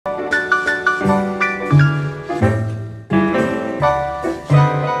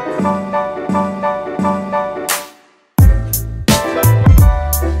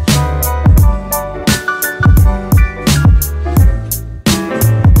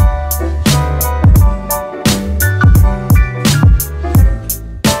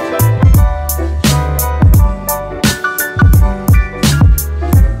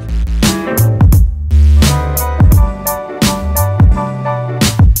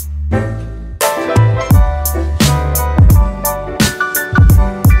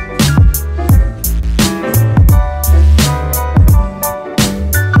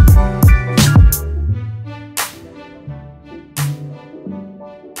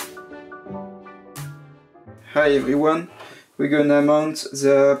Hi everyone, we're gonna mount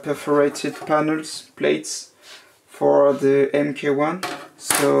the perforated panels plates for the MK1.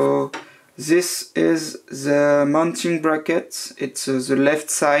 So this is the mounting bracket. It's the left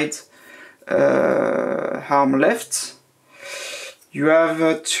side arm left. You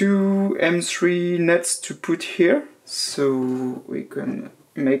have two M3 nuts to put here, so we can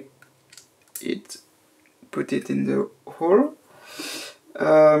put it in the hole.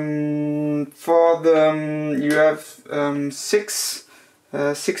 You have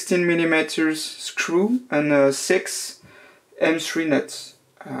 16 millimeters screw and 6 M3 nuts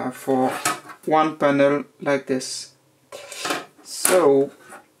for one panel like this. So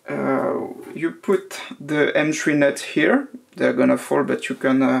you put the M3 nut here. They're gonna fall, but you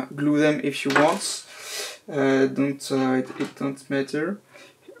can glue them if you want. It don't matter.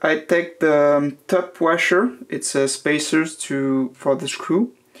 I take the top washer. It's spacers for the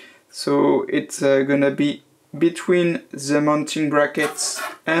screw, so it's gonna be between the mounting brackets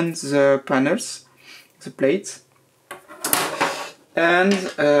and the panels, the plates. And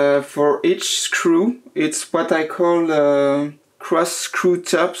for each screw, it's what I call cross screw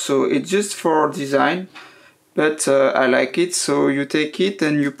top. So it's just for design, but I like it. So you take it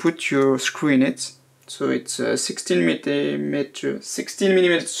and you put your screw in it. So it's a 16 millimeter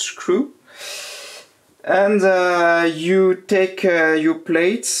screw, and you take your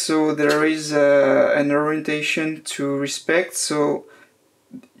plates. So there is an orientation to respect. So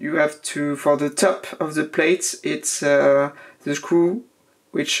you have to, for the top of the plates, it's the screw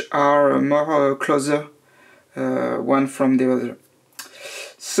which are more closer one from the other.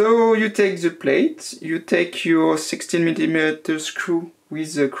 So you take the plate, you take your 16 millimeter screw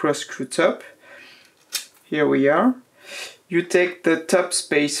with the cross screw top. Here we are. You take the top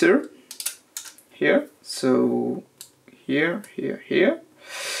spacer here, so here,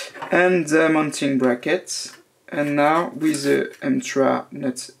 and the mounting brackets, and now with the M3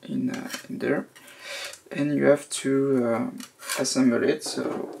 nut in there, and you have to assemble it.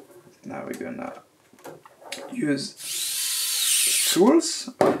 So now we're gonna use tools.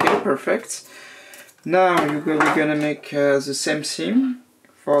 Okay, perfect. Now we're gonna make the same thing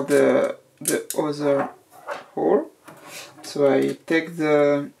for the other hole. So I take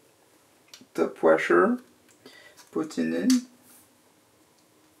the top washer, put it in,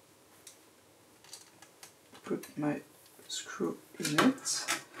 put my screw in it,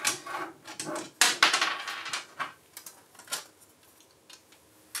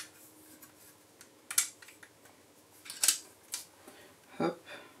 up.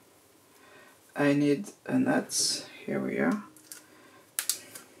 I need a nut. Here we are.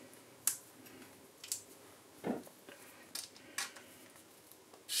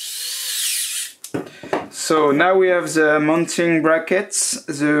 So now we have the mounting brackets,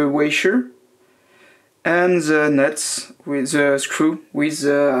 the washer, and the nuts with the screw with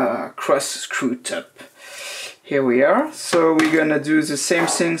the cross screw top. Here we are. So we're gonna do the same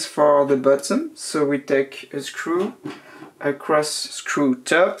things for the bottom. So we take a screw, a cross screw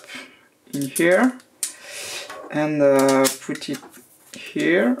top in here, and put it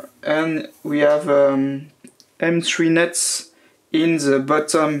here. And we have M3 nuts in the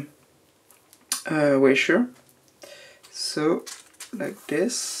bottom washer, so like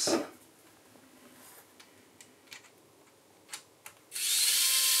this.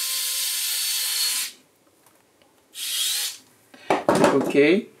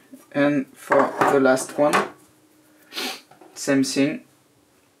 Okay, and for the last one, same thing,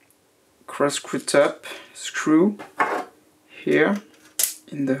 cross screw top, screw here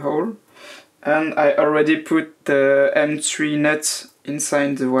in the hole, and I already put the M3 nut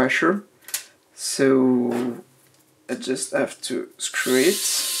inside the washer. So I just have to screw it.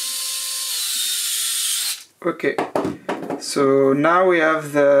 Okay, so now we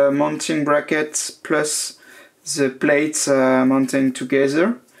have the mounting bracket plus the plates mounting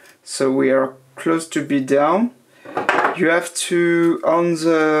together. So we are close to be down. You have to, on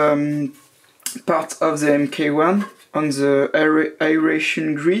the part of the MK1, on the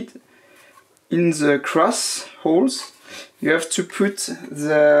aeration grid, in the cross holes, you have to put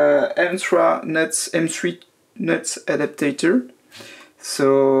the M3 nuts adapter.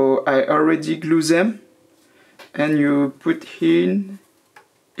 So I already glue them, and you put in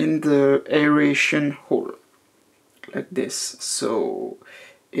the aeration hole like this. So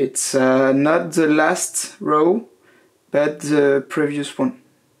it's not the last row, but the previous one,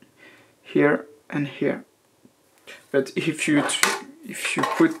 here and here. But if you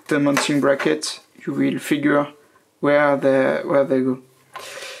put the mounting bracket, you will figure where they go.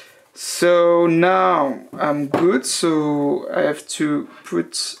 So now I'm good. So I have to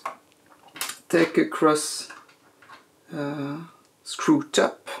take a cross screw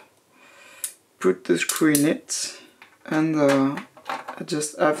top. Put the screw in it, and I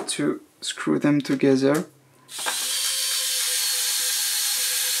just have to screw them together.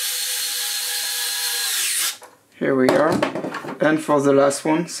 Here we are. And for the last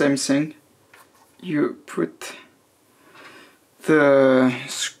one, same thing. You put the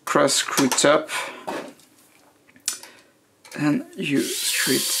cross screw top and you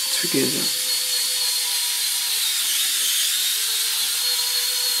screw it together.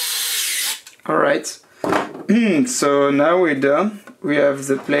 Alright, so now we're done. We have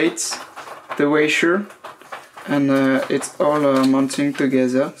the plate, the washer, and it's all mounting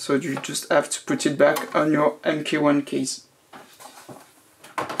together, so you just have to put it back on your MK1 case.